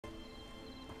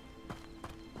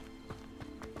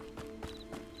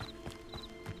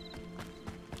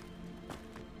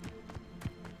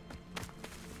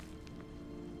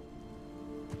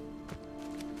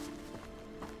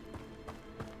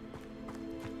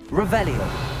Revelio.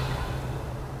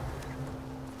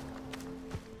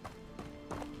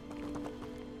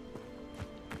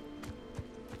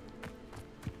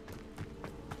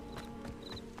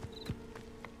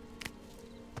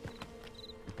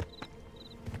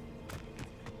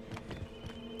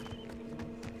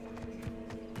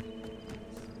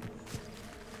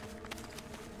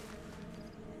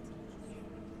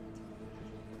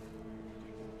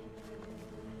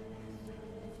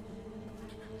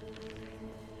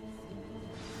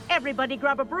 Everybody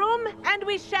grab a broom, and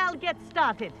we shall get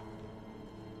started.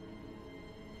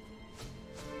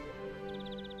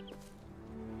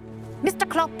 Mr.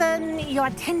 Clopton, your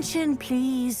attention,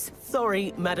 please.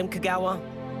 Sorry, Madam Kagawa.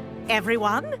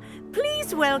 Everyone,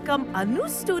 please welcome a new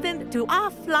student to our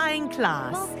flying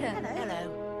class. Welcome.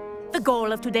 Hello. The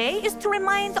goal of today is to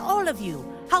remind all of you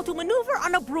how to maneuver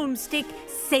on a broomstick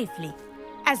safely,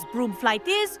 as broom flight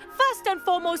is, first and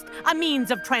foremost, a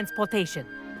means of transportation.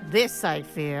 This, I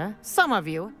fear, some of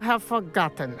you have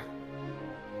forgotten.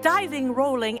 Diving,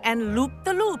 rolling, and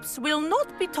loop-the-loops will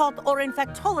not be taught or in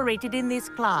fact tolerated in this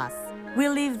class.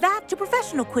 We'll leave that to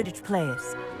professional Quidditch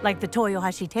players, like the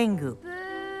Toyohashi Tengu. Boo!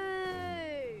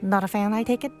 Not a fan, I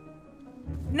take it?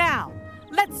 Now,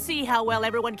 let's see how well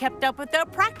everyone kept up with their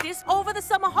practice over the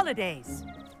summer holidays.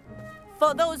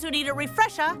 For those who need a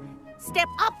refresher, step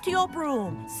up to your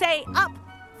broom, say up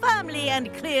firmly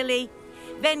and clearly,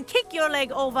 then kick your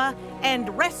leg over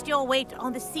and rest your weight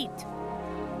on the seat.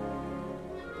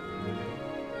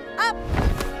 Up!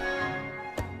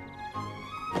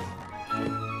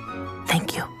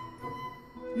 Thank you.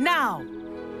 Now,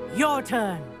 your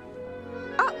turn.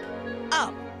 Up!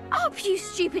 Up! Up, you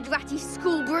stupid ratty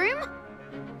school broom!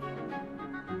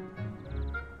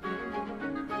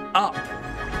 Up.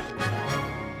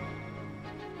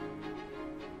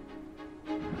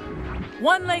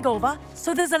 One leg over,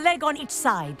 so there's a leg on each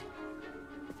side.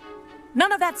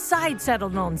 None of that side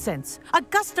saddle nonsense. A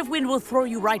gust of wind will throw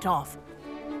you right off.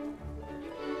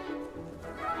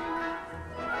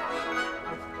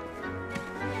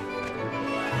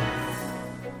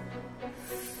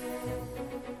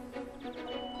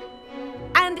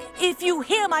 And if you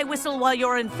hear my whistle while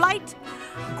you're in flight,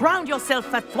 ground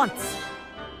yourself at once.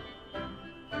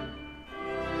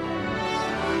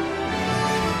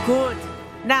 Good.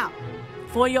 Now,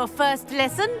 for your first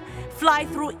lesson, fly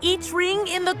through each ring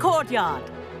in the courtyard.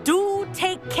 Do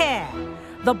take care.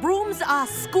 The brooms are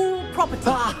school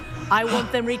property. I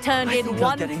want them returned in one piece.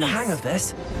 I'm getting the hang of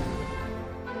this.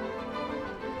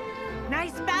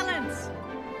 Nice balance.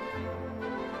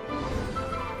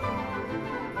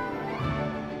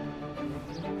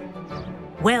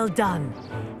 Well done.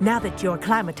 Now that you're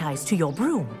acclimatized to your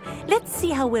broom, let's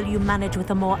see how well you manage with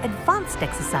a more advanced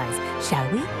exercise,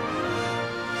 shall we?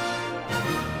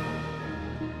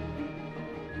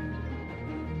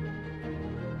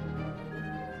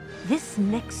 This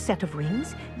next set of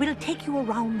rings will take you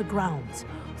around the grounds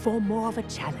for more of a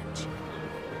challenge.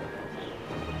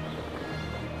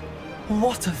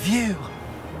 What a view!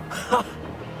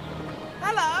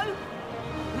 Hello!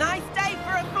 Nice day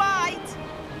for a flight!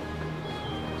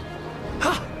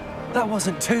 That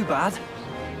wasn't too bad.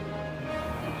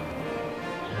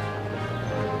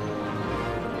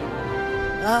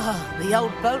 Ah, the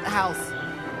old boathouse.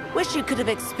 Wish you could have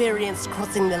experienced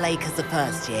crossing the lake as a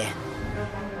first year.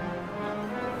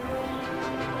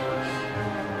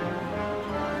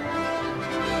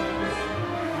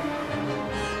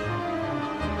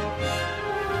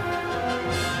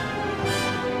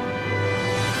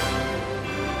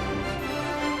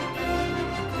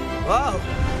 Whoa!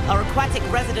 Our aquatic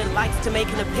resident likes to make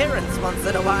an appearance once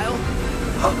in a while.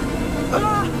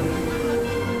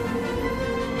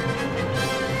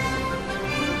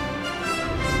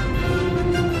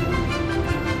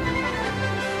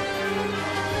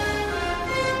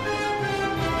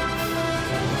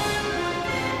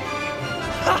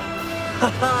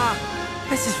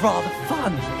 This is rather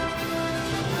fun.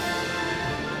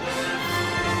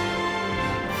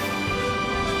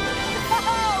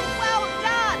 Oh, well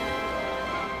done!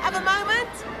 Have a moment?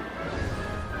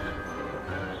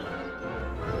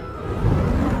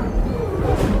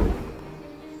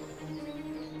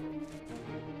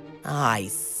 I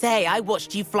say, I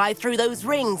watched you fly through those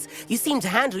rings. You seem to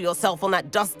handle yourself on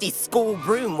that dusty school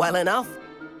broom well enough.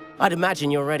 I'd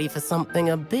imagine you're ready for something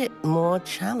a bit more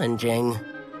challenging.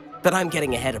 But I'm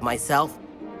getting ahead of myself.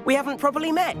 We haven't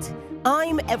properly met.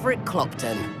 I'm Everett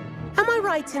Clopton. Am I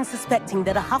right in suspecting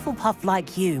that a Hufflepuff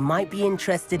like you might be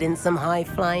interested in some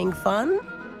high-flying fun?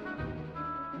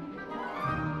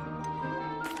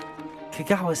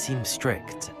 Kagawa seems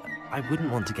strict. I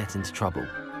wouldn't want to get into trouble.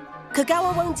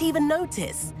 Kagawa won't even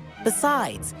notice.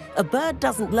 Besides, a bird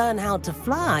doesn't learn how to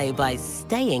fly by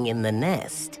staying in the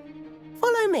nest.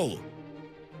 Follow me.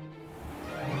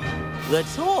 The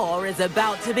tour is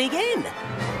about to begin.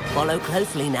 Follow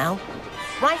closely now.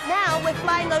 Right now, we're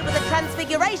flying over the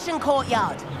Transfiguration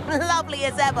Courtyard. Lovely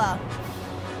as ever.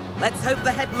 Let's hope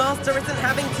the headmaster isn't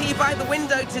having tea by the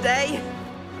window today.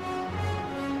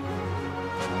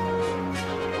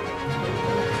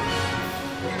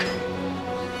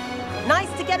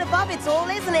 Nice to get above it all,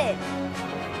 isn't it?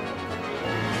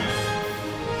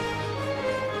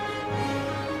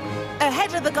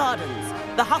 Ahead of the gardens,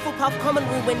 the Hufflepuff common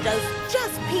room windows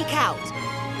just peek out.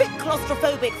 Bit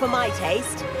claustrophobic for my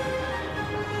taste.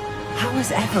 How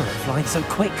is Everett flying so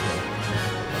quickly?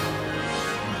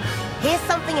 Here's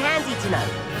something handy to know.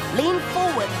 Lean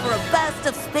forward for a burst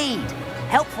of speed.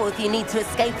 Helpful if you need to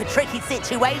escape a tricky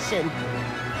situation.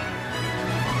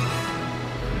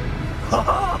 Ha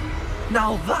ha!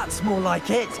 Now that's more like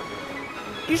it.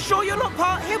 You sure you're not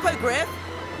part hippogriff?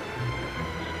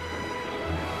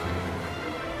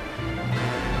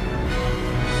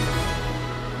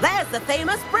 There's the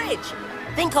famous bridge.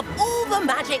 Think of all the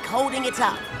magic holding it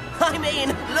up. I mean,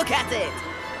 look at it.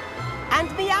 And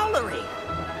Meowlery.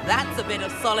 That's a bit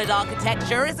of solid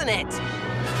architecture, isn't it?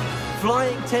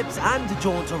 Flying tips and a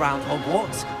jaunt around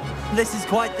Hogwarts. This is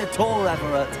quite the tour,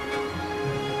 Everett.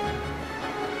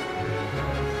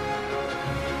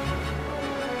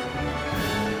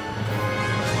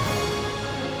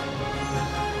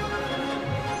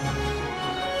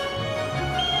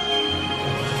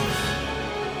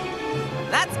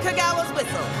 That's Kagawa's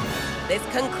whistle. This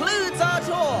concludes our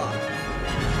tour.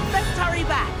 Let's hurry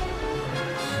back.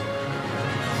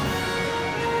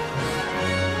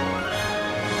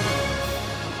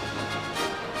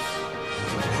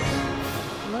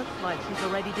 Looks like she's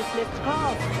already dismissed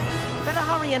class. Better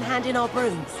hurry and hand in our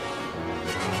brooms.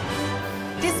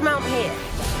 Dismount here.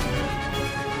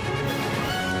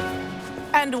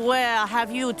 And where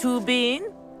have you two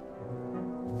been?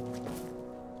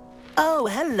 Oh,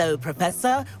 hello,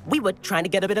 Professor. We were trying to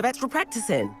get a bit of extra practice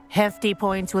in. Hefty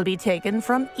points will be taken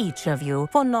from each of you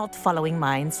for not following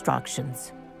my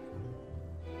instructions.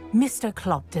 Mr.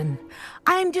 Clopton,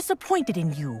 I'm disappointed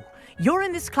in you. You're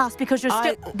in this class because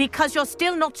you're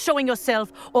still not showing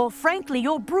yourself, or frankly,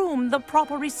 your broom, the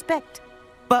proper respect.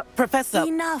 But, Professor...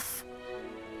 Enough.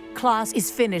 Class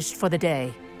is finished for the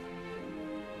day.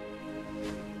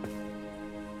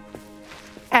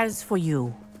 As for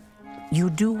you, you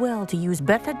do well to use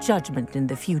better judgment in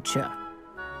the future.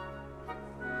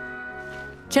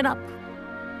 Chin up.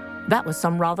 That was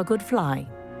some rather good flying.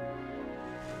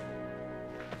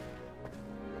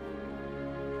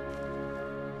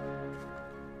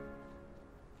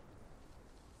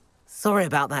 Sorry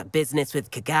about that business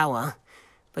with Kagawa,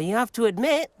 but you have to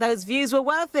admit, those views were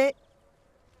worth it.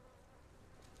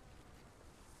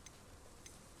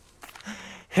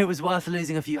 It was worth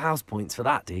losing a few house points for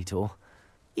that detour.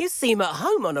 You seem at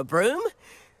home on a broom.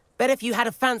 Bet if you had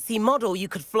a fancy model, you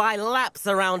could fly laps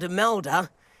around Imelda.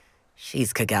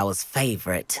 She's Kagawa's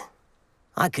favorite.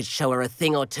 I could show her a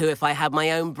thing or two if I had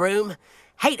my own broom.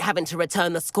 Hate having to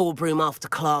return the school broom after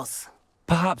class.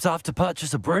 Perhaps I have to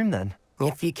purchase a broom then.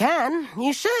 If you can,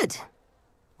 you should.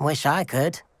 Wish I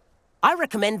could. I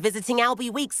recommend visiting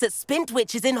Albie Weeks at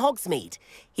Spintwitches in Hogsmeade.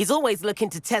 He's always looking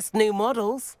to test new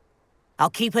models. I'll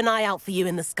keep an eye out for you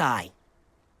in the sky.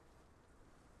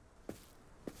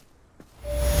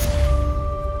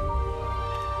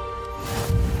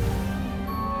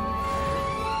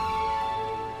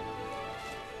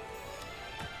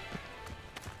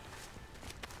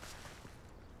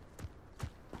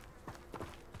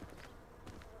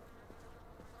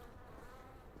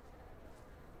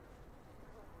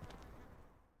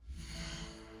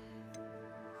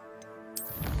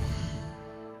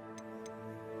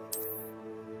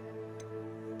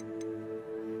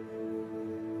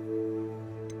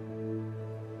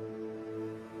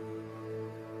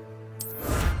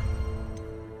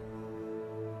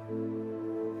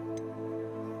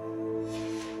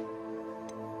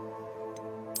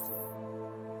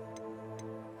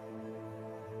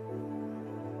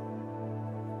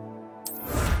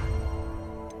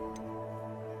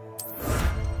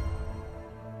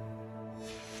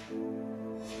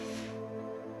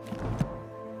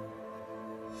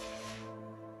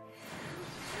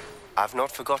 I've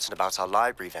not forgotten about our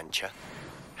library venture.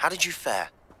 How did you fare?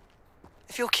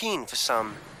 If you're keen for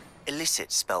some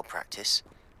illicit spell practice,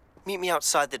 meet me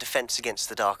outside the Defense Against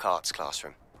the Dark Arts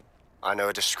classroom. I know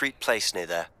a discreet place near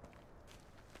there.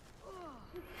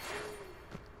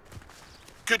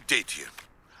 Good day to you.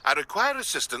 I require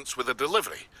assistance with a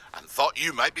delivery and thought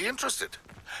you might be interested.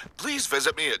 please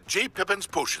visit me at J. Pippin's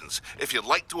Potions if you'd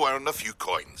like to earn a few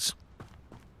coins.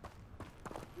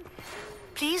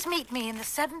 Please meet me in the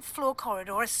 7th floor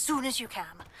corridor as soon as you can.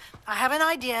 I have an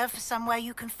idea for somewhere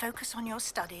you can focus on your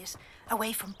studies,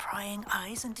 away from prying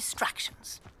eyes and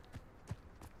distractions.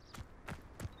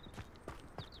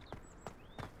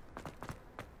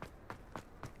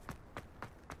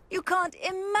 You can't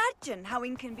imagine how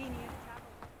inconvenient.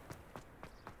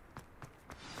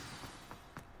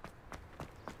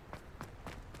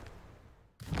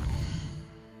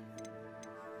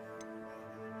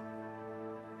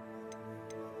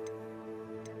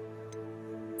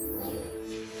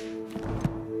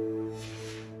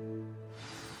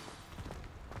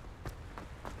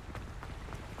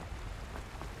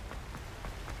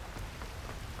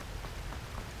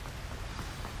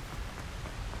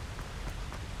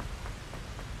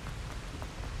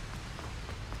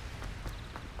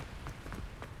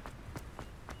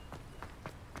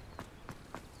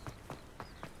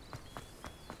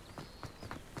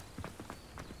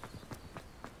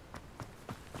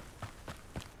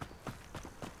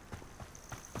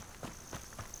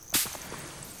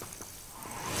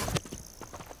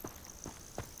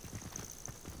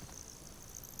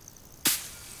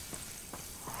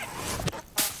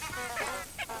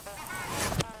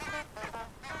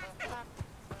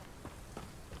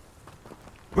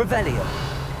 Revelio.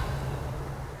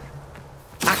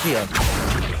 Accio.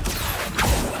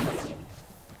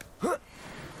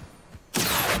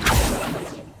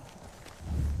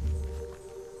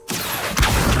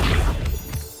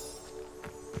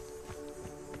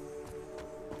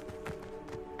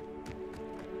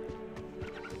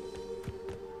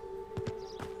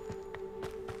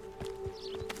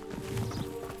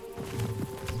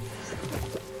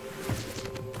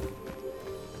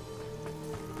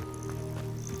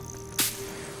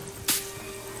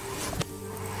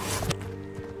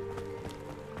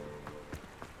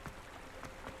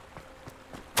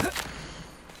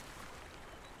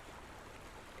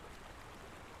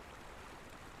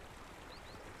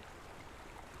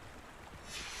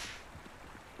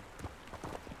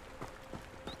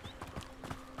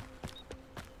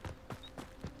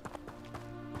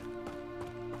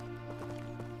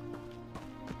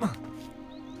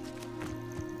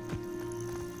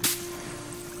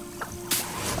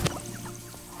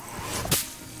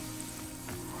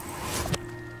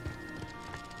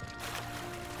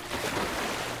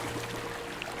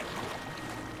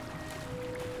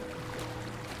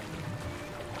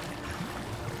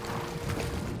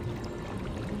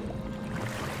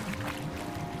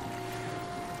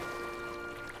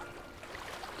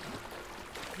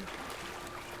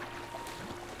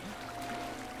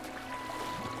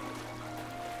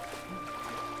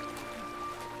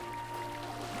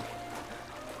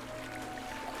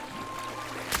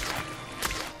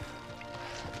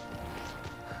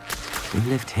 Who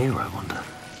lived here, I wonder?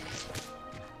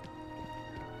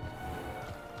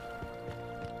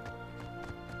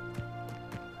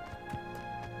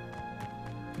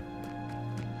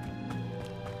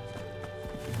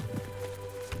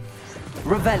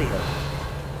 Revelio.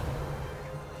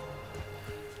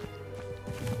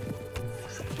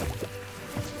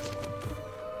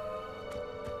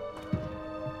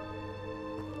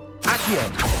 Accio.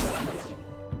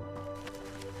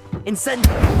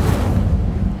 Incendio.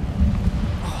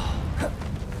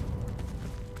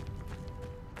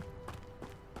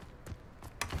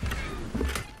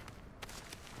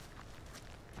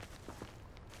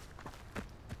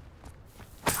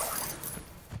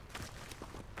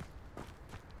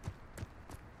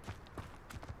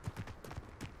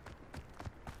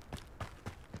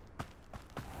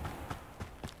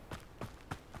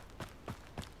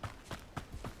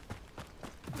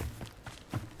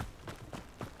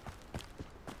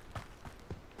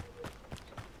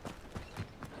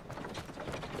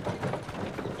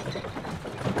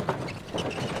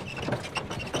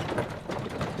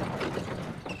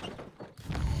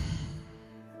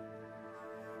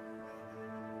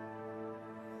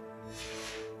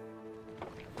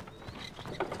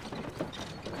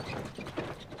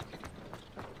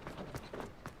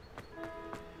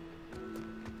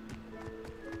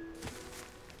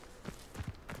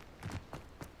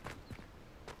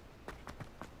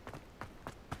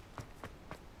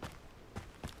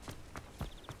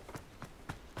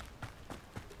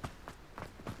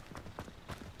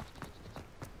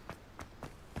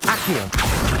 Accio.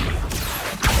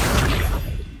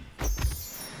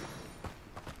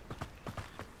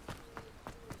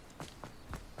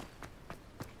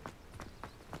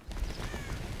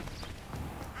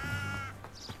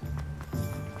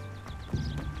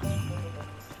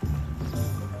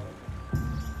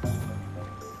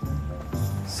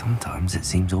 Sometimes it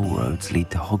seems all roads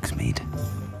lead to Hogsmeade.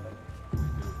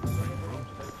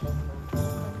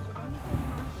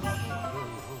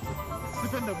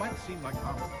 Defender might seem like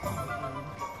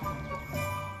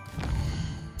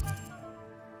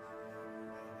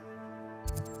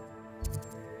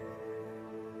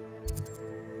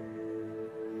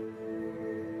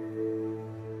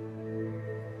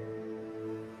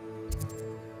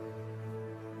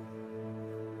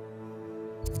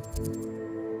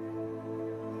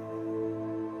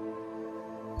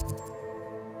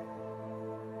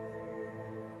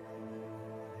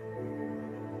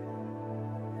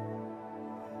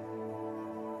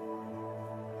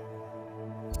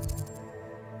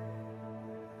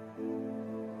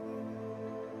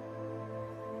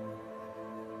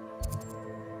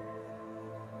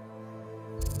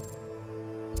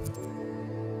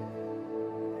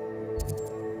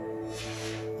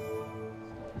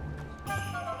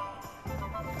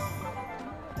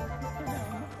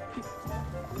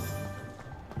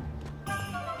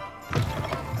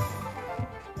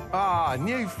Ah,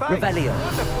 new face. Revelio.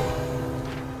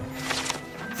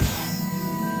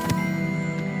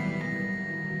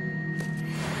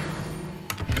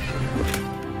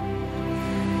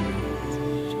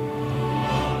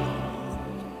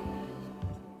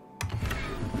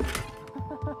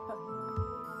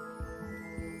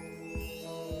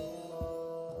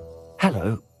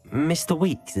 Hello, Mr.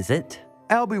 Weeks, is it?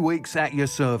 Albie Weeks at your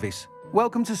service.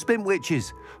 Welcome to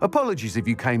Spintwitches. Apologies if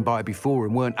you came by before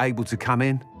and weren't able to come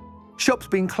in. Shop's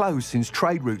been closed since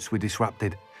trade routes were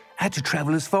disrupted. Had to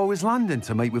travel as far as London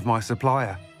to meet with my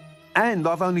supplier. And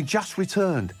I've only just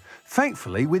returned,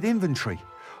 thankfully with inventory.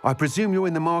 I presume you're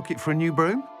in the market for a new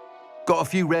broom? Got a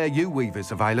few rare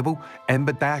yew-weavers available,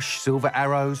 Ember Dash, Silver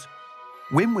Arrows,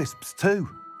 Wind Wisps too.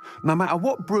 No matter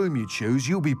what broom you choose,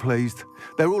 you'll be pleased.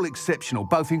 They're all exceptional,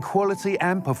 both in quality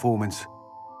and performance.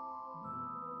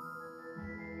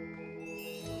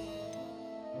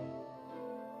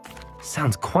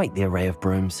 Sounds quite the array of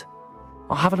brooms.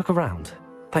 I'll have a look around.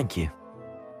 Thank you.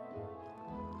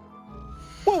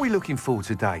 What are we looking for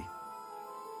today?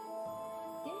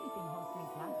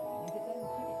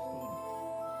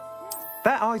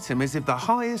 That item is of the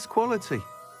highest quality.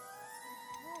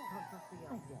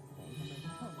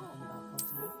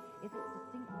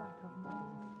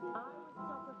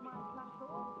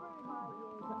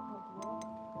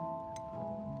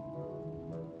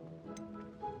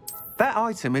 That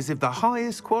item is of the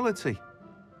highest quality.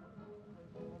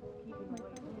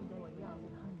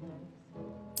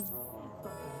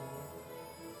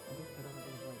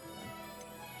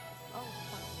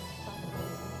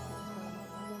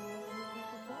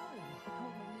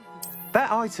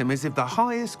 That item is of the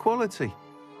highest quality.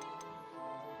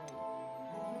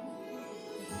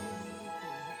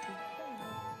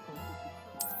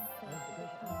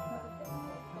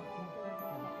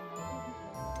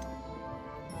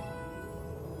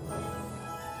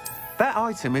 That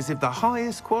item is of the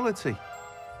highest quality.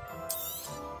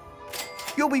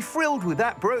 You'll be thrilled with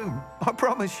that broom, I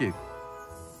promise you.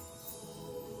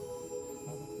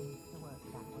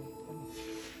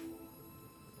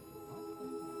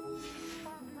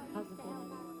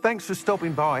 Thanks for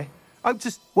stopping by.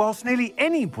 Whilst nearly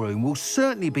any broom will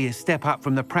certainly be a step up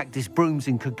from the practice brooms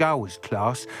in Kagawa's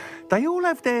class, they all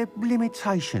have their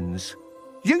limitations.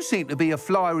 You seem to be a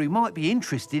flyer who might be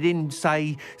interested in,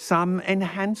 say, some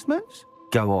enhancements?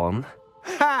 Go on.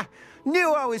 Ha!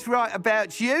 Knew I was right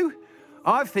about you.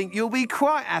 I think you'll be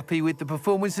quite happy with the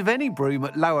performance of any broom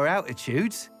at lower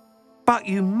altitudes. But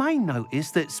you may notice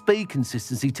that speed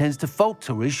consistency tends to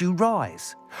falter as you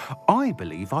rise. I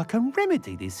believe I can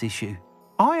remedy this issue.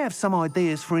 I have some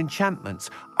ideas for enchantments,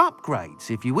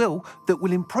 upgrades, if you will, that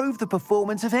will improve the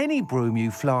performance of any broom you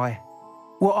fly.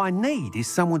 What I need is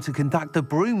someone to conduct a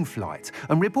broom flight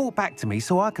and report back to me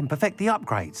so I can perfect the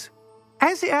upgrades.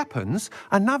 As it happens,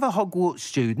 another Hogwarts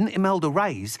student, Imelda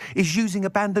Reyes, is using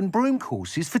abandoned broom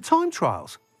courses for time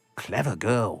trials. Clever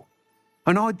girl.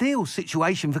 An ideal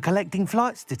situation for collecting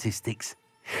flight statistics.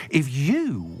 If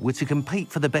you were to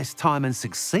compete for the best time and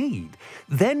succeed,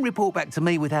 then report back to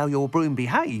me with how your broom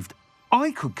behaved,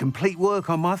 I could complete work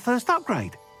on my first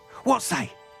upgrade. What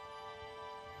say?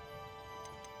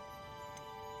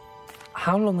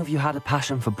 How long have you had a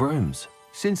passion for brooms?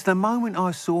 Since the moment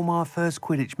I saw my first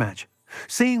Quidditch match.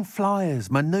 Seeing flyers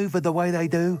manoeuvre the way they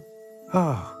do.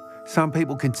 Oh, some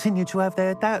people continue to have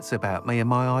their doubts about me and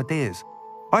my ideas.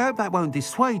 I hope that won't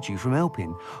dissuade you from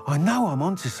helping. I know I'm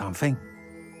onto something.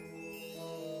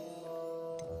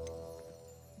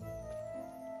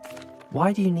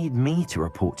 Why do you need me to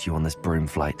report to you on this broom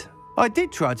flight? I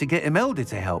did try to get Imelda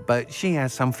to help, but she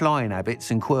has some flying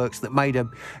habits and quirks that made her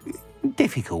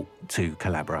difficult to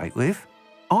collaborate with.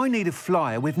 I need a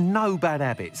flyer with no bad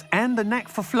habits and the knack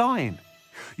for flying.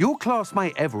 Your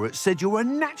classmate Everett said you're a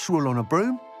natural on a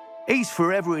broom. He's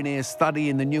forever in here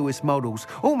studying the newest models,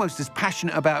 almost as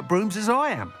passionate about brooms as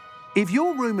I am. If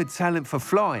your rumoured talent for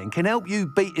flying can help you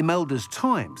beat Imelda's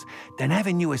times, then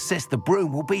having you assess the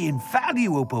broom will be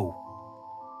invaluable.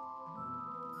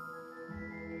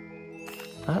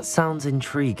 That sounds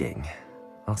intriguing.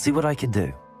 I'll see what I can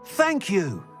do. Thank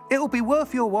you. It'll be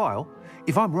worth your while.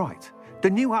 If I'm right, the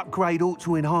new upgrade ought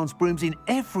to enhance brooms in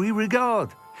every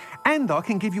regard. And I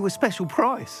can give you a special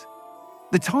price.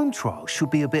 The time trial should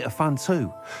be a bit of fun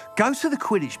too. Go to the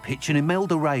Quidditch pitch and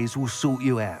Imelda Reyes will sort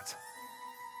you out.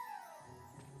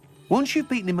 Once you've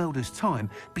beaten Imelda's time,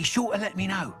 be sure to let me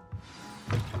know.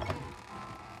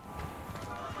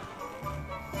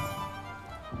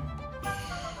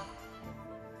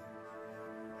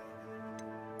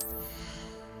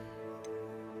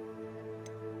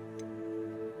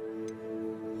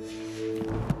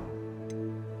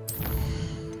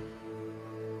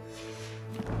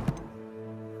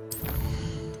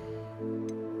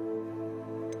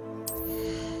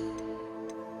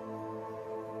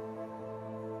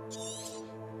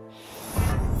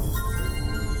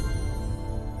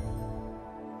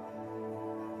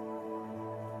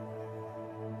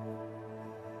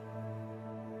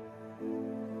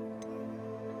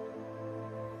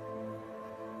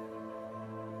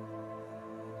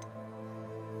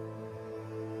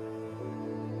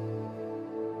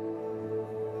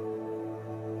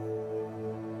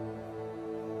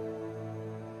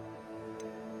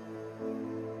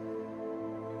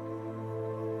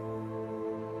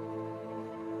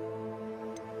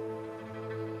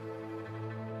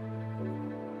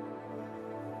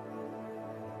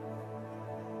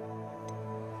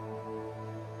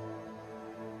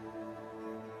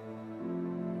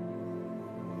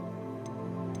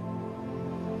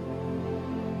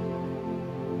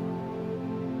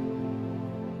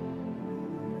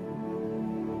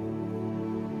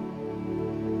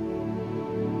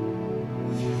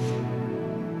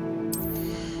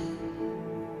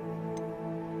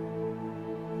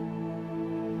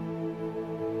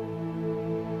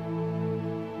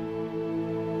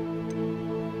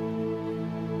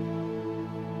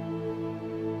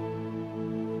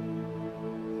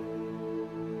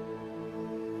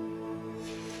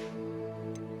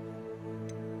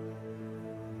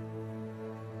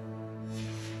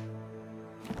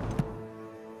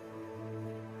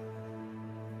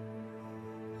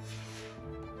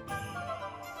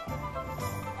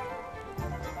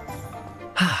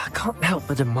 I can't help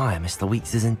but admire Mr.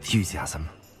 Weeks' enthusiasm.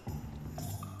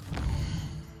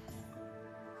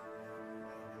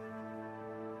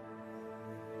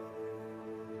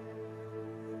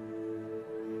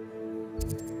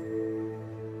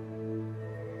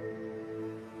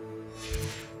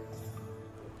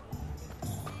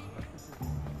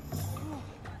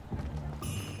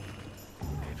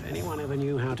 If anyone ever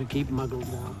knew how to keep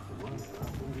muggles out.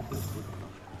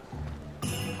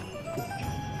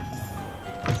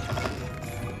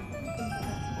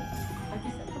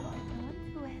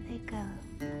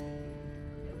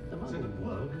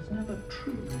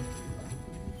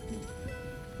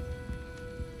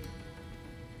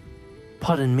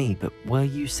 Pardon me, but were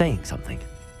you saying something?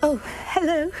 Oh,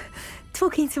 hello.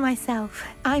 Talking to myself.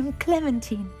 I'm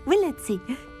Clementine, Willardsey,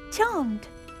 charmed.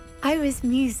 I was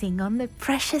musing on the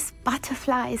precious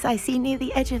butterflies I see near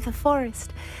the edge of the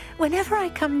forest. Whenever I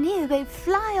come near, they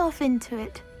fly off into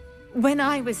it. When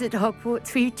I was at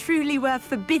Hogwarts, we truly were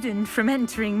forbidden from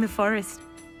entering the forest.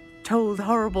 Told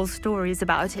horrible stories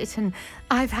about it, and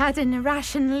I've had an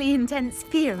irrationally intense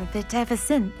fear of it ever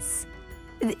since.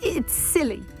 It's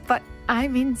silly, but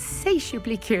I'm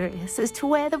insatiably curious as to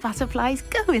where the butterflies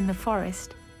go in the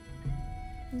forest.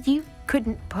 You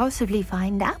couldn't possibly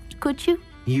find out, could you?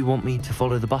 You want me to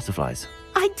follow the butterflies?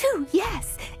 I do,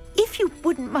 yes, if you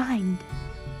wouldn't mind.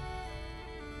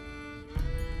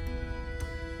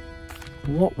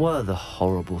 What were the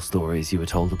horrible stories you were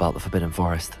told about the Forbidden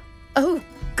Forest? Oh,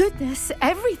 goodness,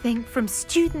 everything from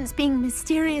students being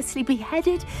mysteriously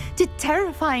beheaded to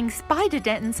terrifying spider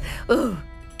dens. Oh,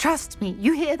 trust me,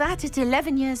 you hear that at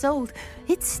 11 years old.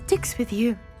 It sticks with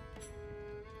you.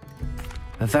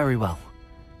 Very well.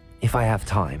 If I have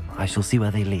time, I shall see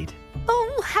where they lead.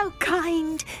 Oh, how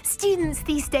kind. Students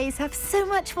these days have so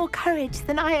much more courage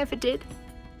than I ever did.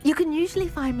 You can usually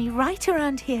find me right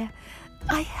around here.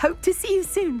 I hope to see you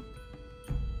soon.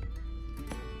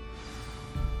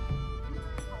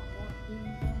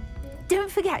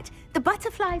 Don't forget, the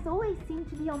butterflies always seem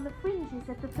to be on the fringes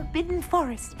of the Forbidden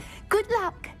Forest. Good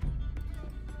luck.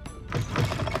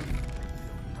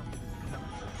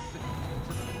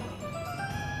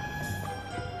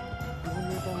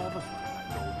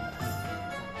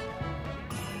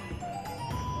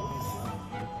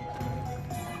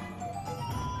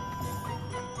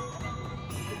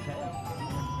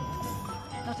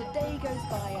 goes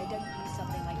by I don't use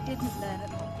something I didn't learn at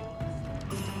Hogwarts.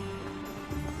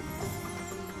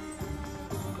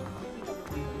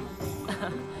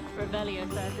 Revelio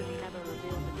certainly never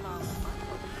revealed the charm of my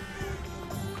book.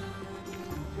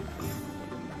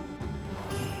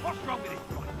 What's wrong with it?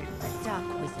 The dark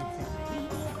wizards are really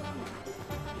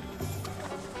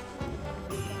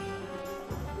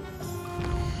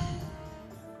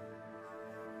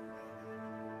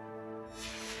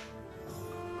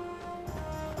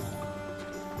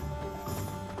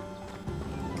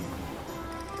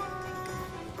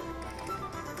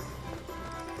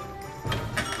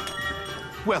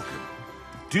Welcome.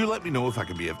 Do let me know if I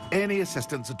can be of any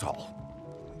assistance at all.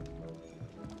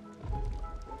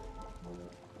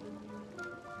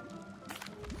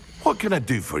 What can I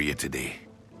do for you today?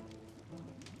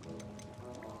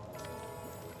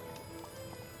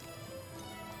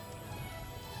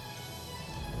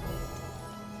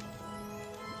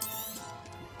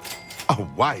 A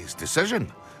wise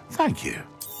decision. Thank you.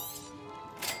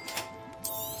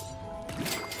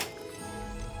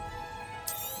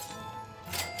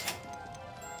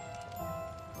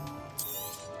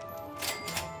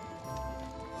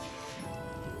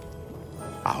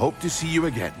 I hope to see you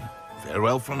again.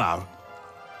 Farewell for now.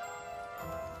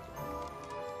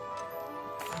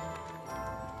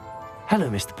 Hello,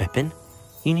 Mr. Pippin.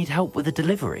 You need help with a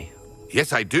delivery?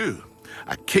 Yes, I do.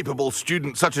 A capable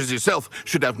student such as yourself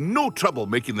should have no trouble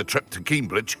making the trip to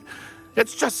Cambridge.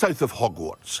 It's just south of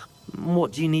Hogwarts.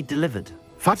 What do you need delivered?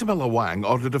 Fatima Lawang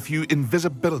ordered a few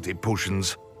invisibility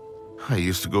potions. I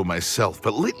used to go myself,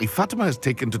 but lately Fatima has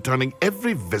taken to turning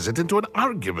every visit into an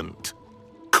argument.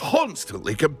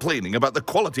 Constantly complaining about the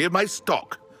quality of my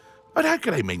stock. But how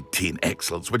can I maintain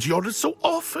excellence when she orders so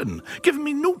often, giving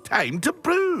me no time to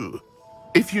brew?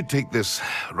 If you take this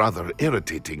rather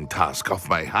irritating task off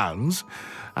my hands,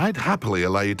 I'd happily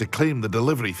allow you to claim the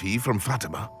delivery fee from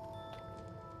Fatima.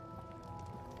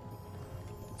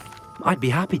 I'd be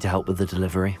happy to help with the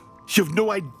delivery. You've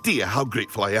no idea how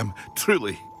grateful I am,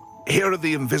 truly. Here are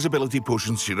the invisibility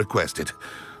potions she requested.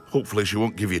 Hopefully she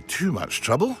won't give you too much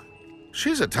trouble.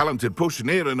 She's a talented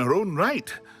potioneer in her own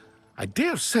right. I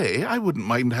dare say I wouldn't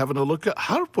mind having a look at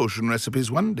her potion recipes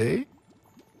one day.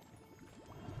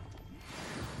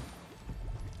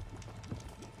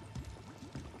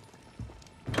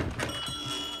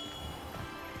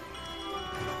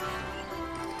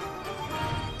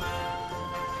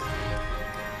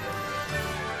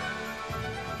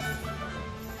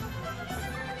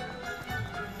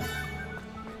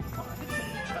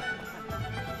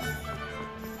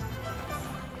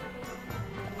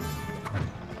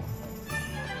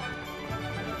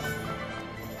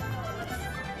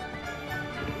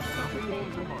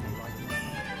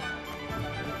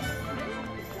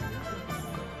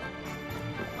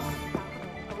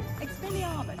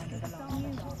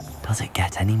 Does it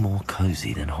get any more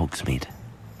cozy than Hogsmeade?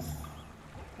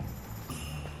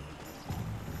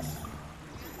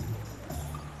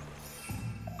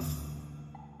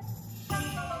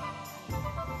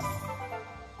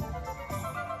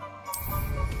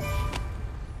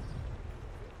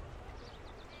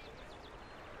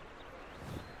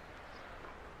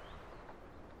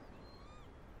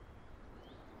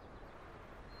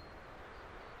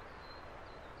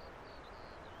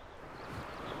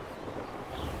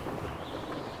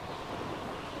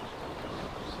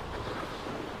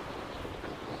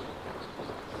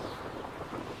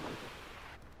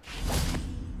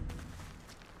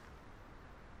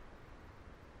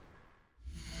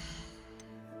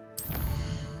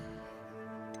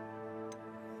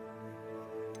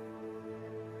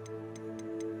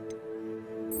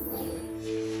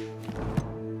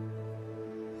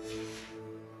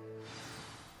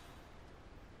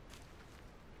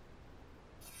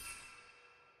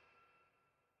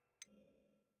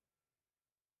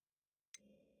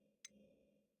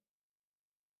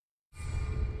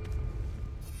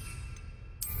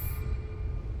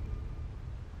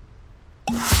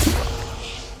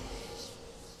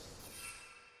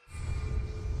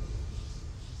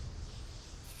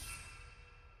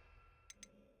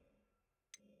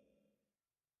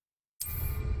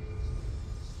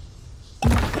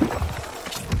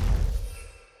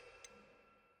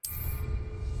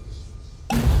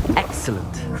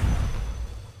 Excellent.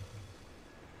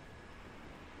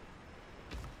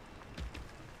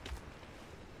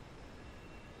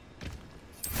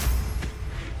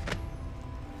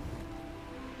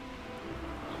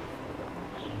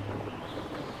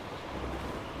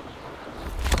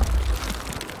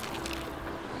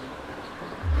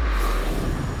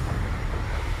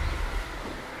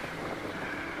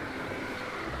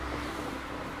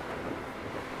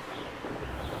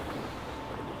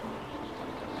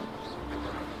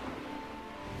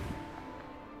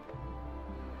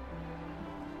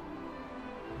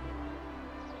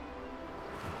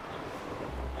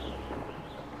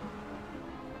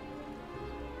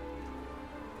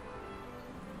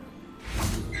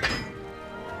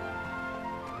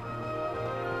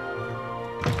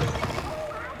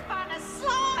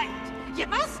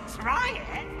 Try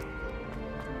it.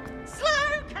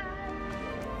 Slow cam.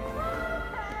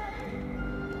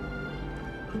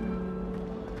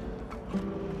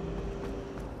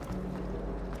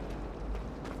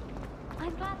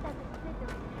 I'm glad there's a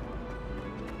Slytherin.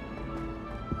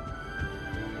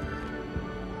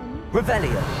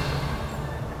 Revelio.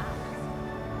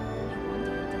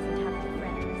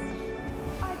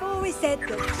 I've always said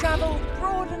that travel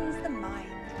broadens the mind.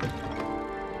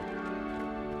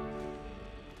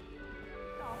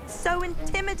 So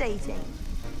intimidating.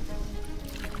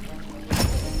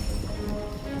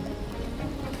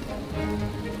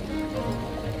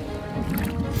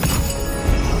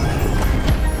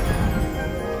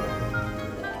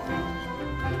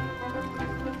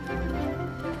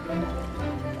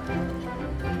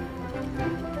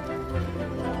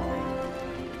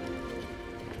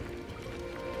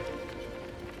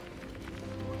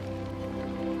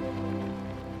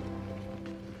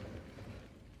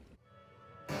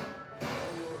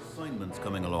 Assignments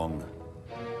coming along.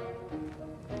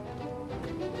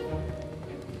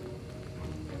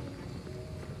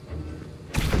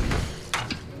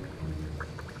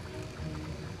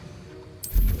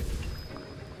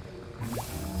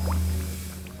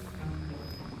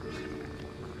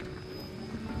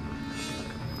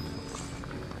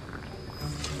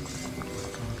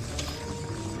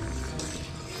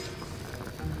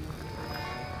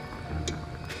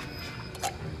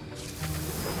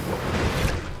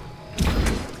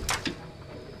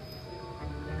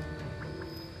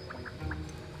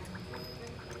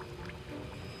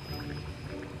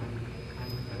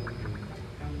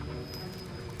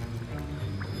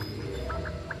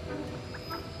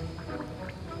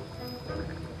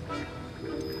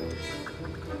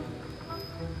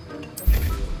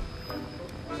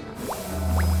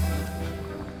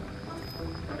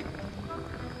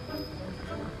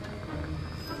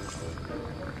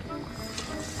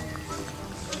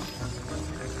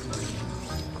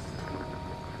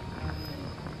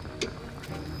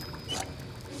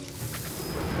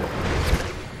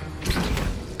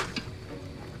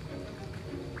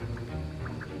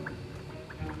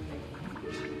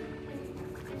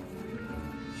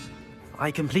 I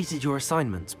completed your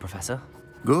assignments, Professor.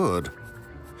 Good.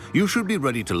 You should be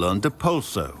ready to learn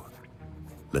Depulso.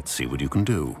 Let's see what you can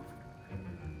do.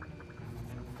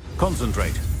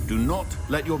 Concentrate. Do not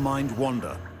let your mind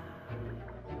wander.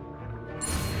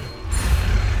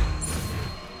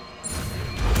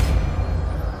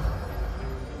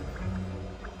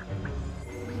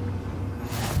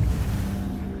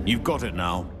 You've got it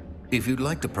now. If you'd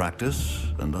like to practice,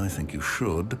 and I think you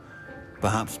should,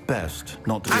 perhaps best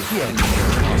not to disturb your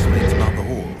classmates about the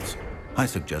halls. I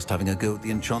suggest having a go at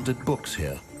the enchanted books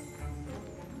here.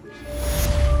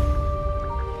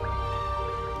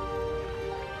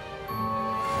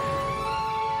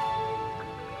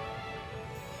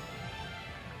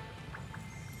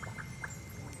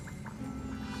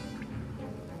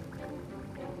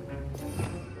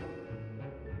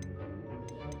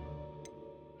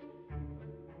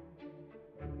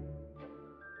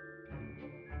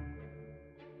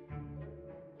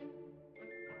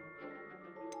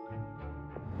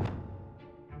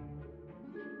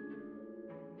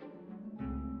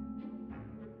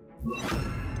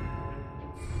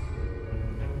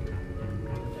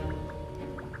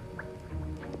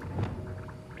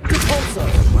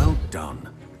 Well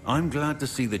done. I'm glad to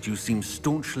see that you seem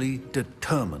staunchly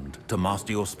determined to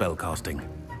master your spellcasting.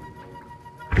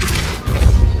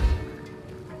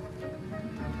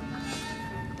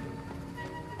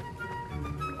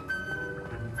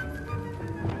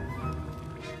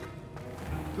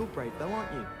 You're brave though,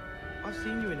 aren't you? I've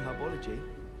seen you in herbology.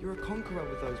 You're a conqueror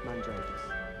with those mandrakes.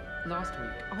 Last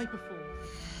week, I performed...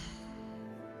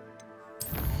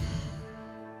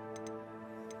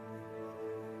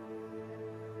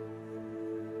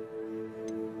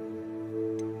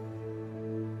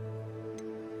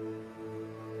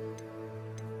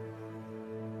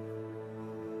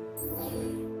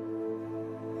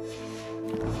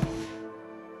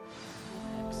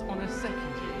 on a second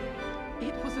year.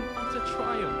 It was an utter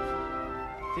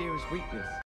triumph. Fear is weakness.